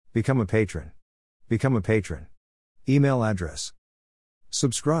Become a patron. Become a patron. Email address.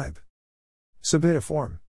 Subscribe. Submit a form.